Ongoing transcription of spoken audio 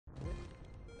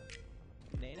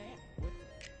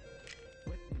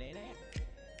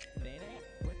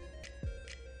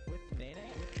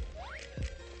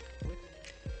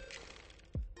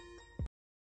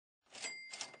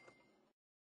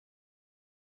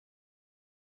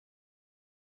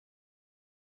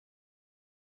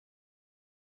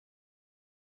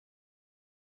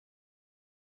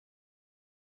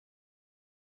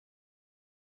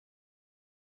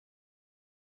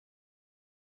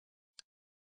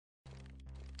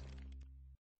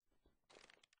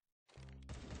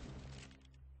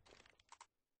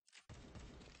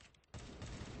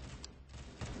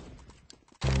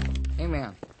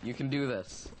man, you can do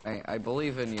this. I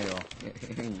believe in you.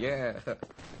 Yeah.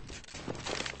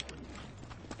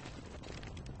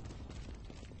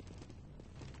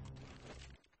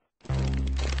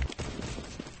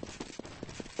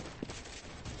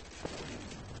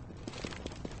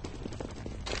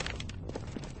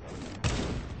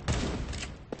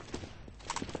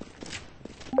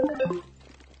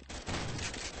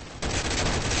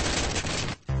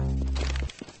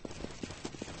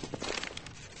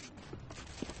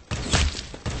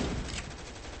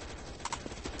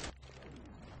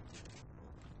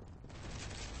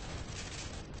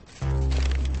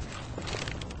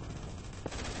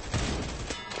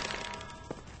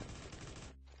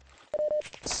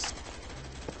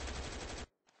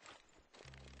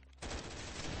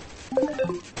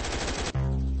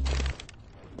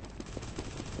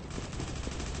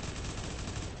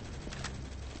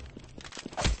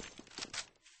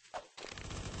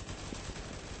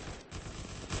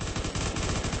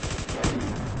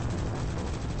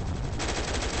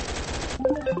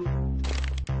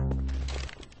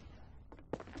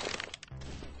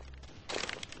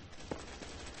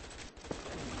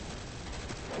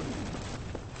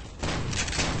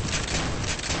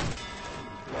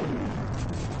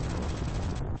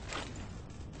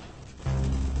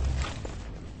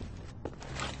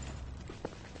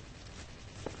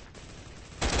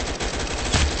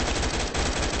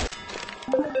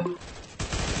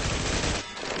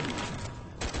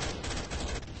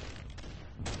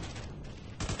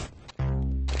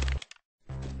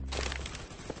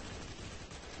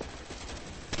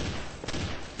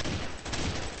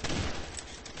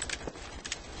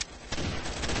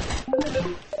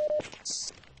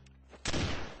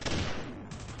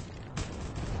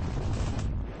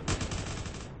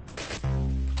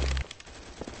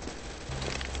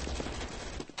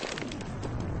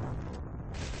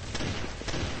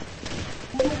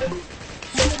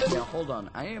 Yeah, hold on.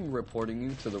 I am reporting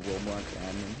you to the Roblox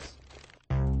admins.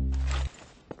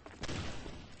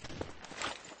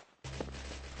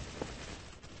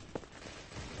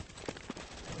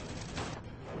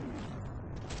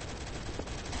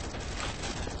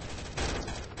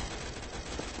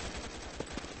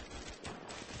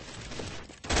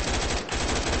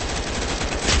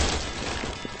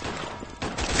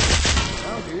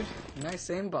 Oh, dude. Nice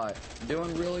aimbot.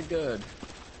 Doing really good.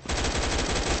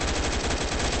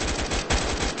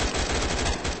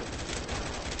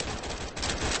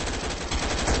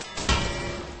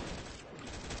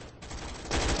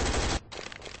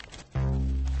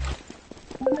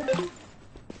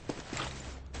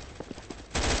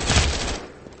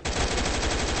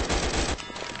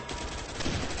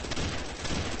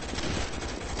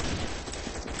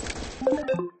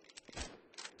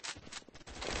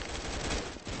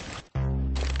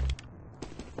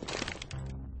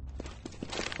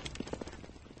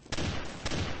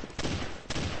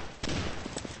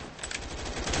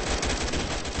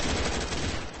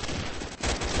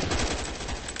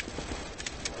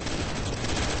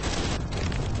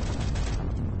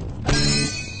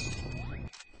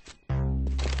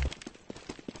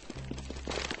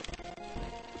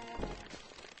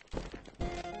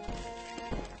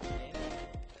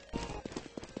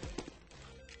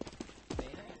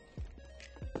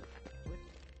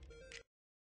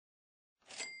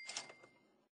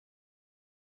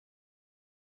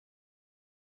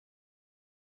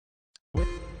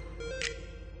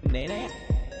 Nene.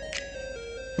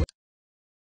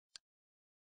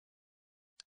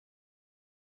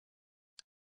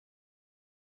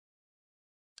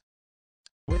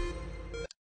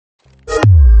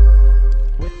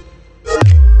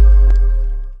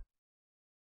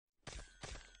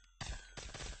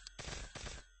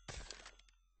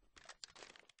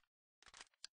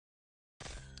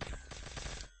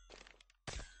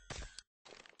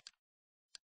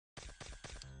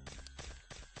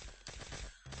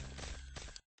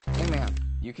 Hey man,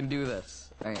 you can do this.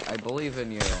 I believe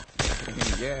in you.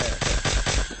 Yeah.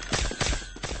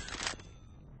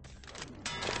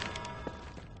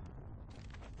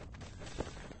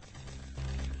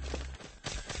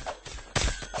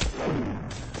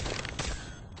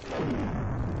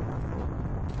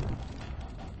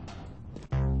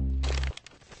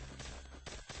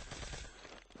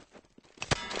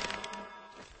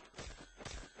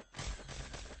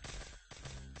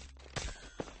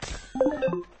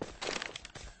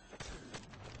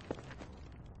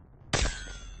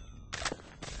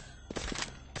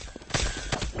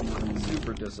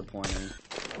 Super disappointing.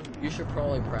 You should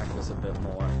probably practice a bit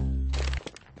more.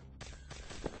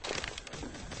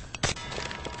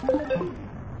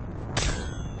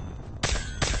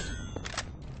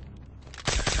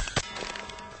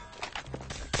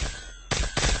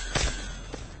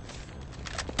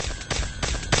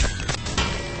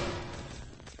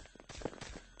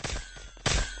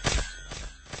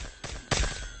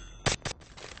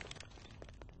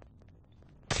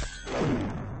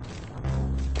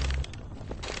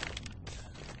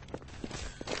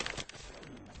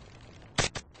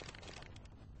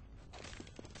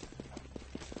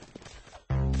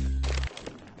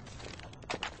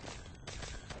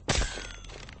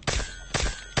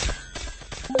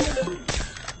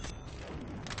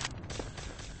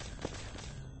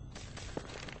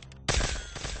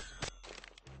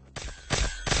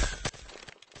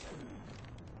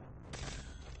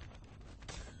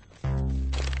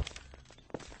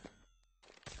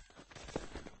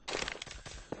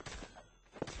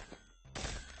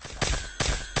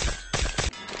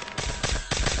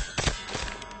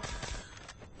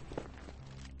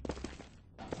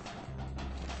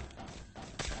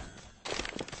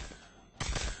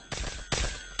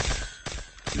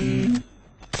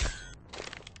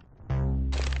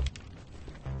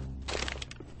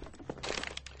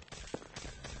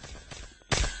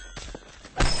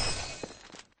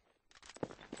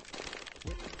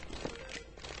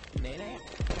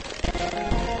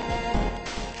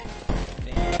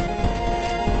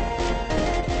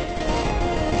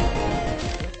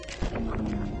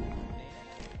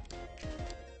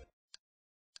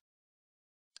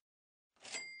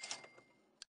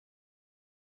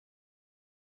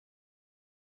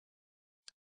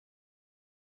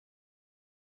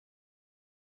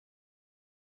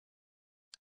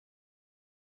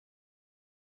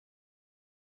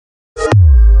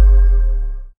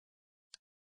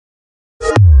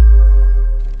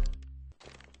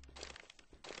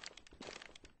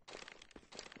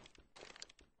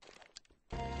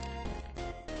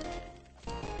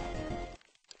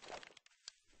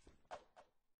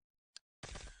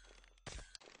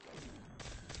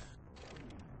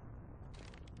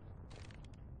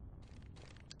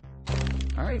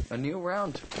 Alright, a new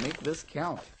round. Make this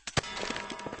count.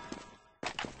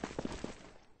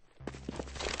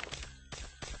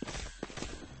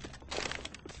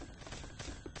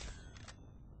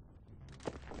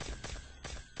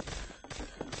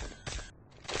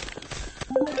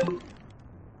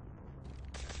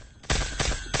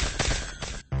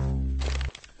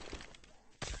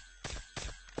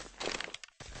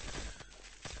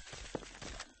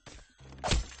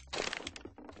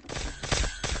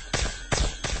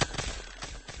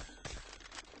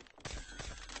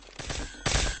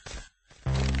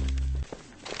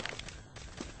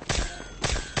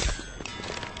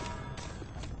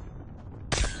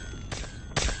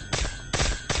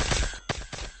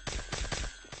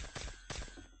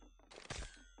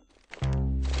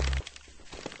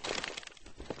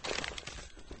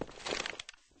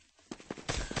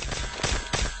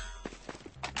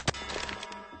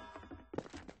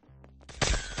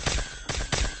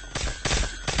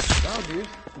 Wow, dude,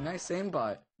 nice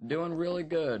aimbot. Doing really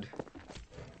good.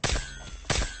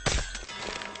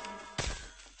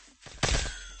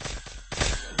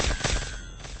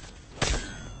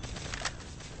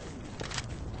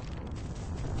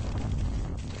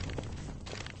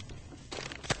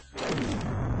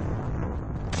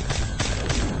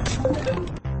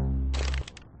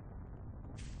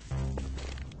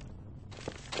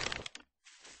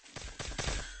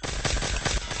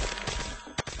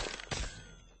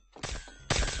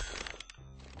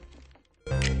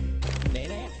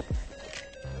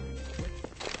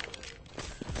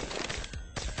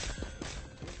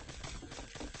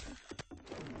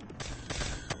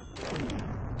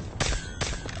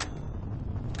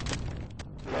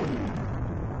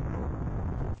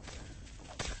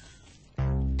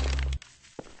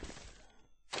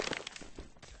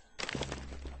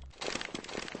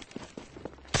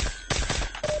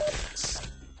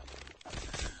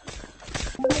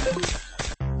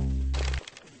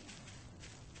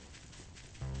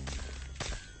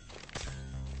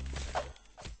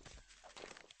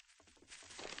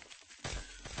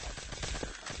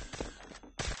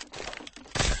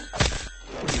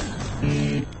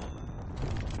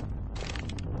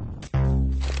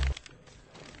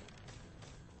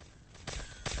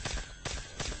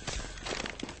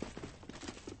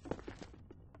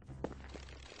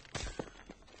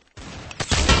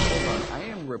 I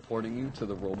am reporting you to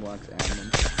the Roblox admin.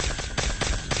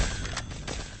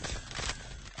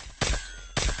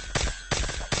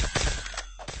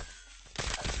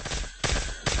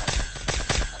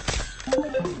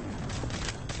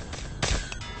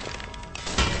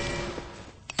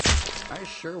 I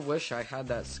sure wish I had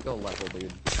that skill level,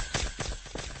 dude.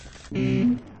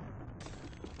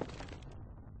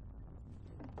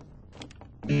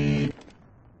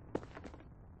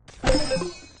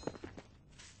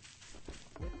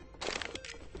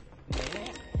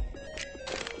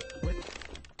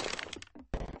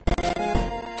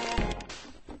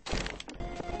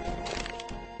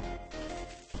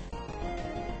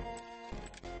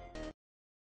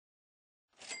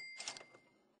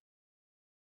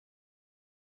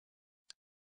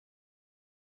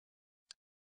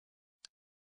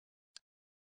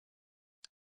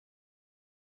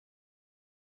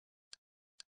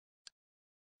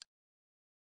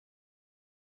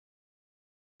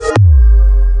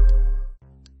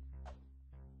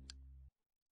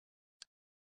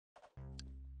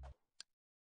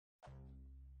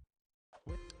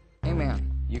 Hey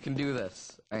man, you can do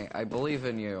this. I believe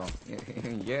in you.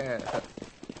 Yeah.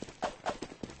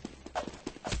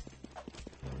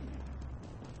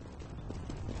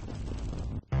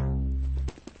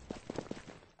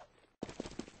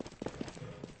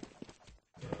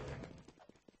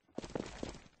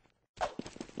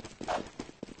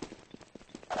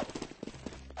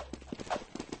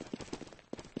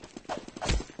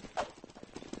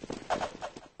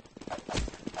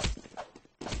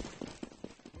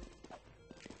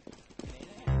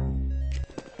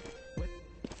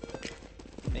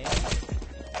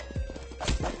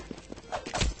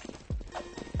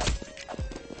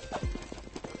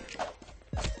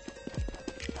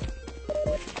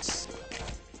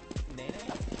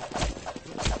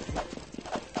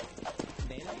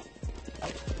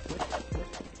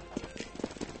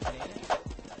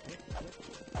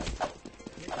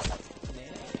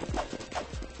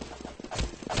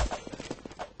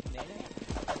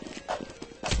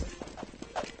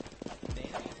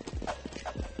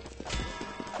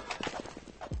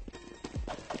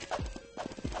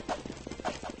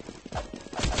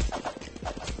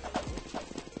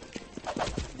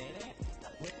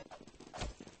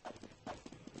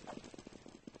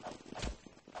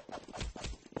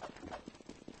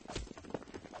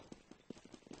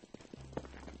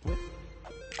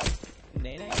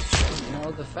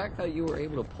 the fact that you were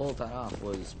able to pull that off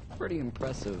was pretty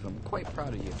impressive. I'm quite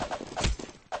proud of you.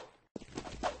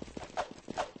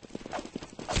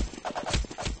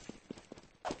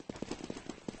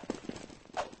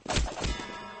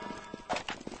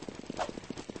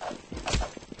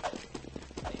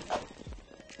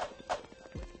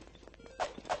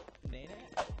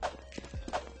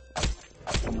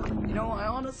 You know, I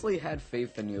honestly had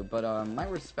faith in you, but my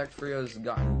respect for you has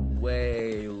gotten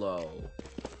way low.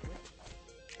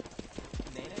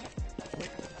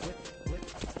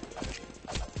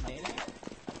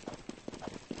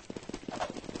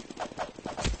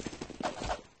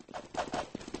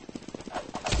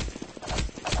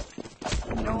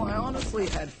 You know, I honestly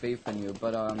had faith in you,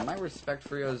 but my respect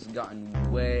for you has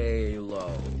gotten way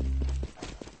low.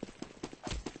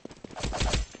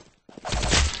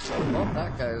 Well,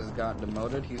 that guy's got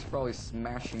demoted. He's probably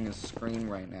smashing his screen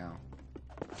right now.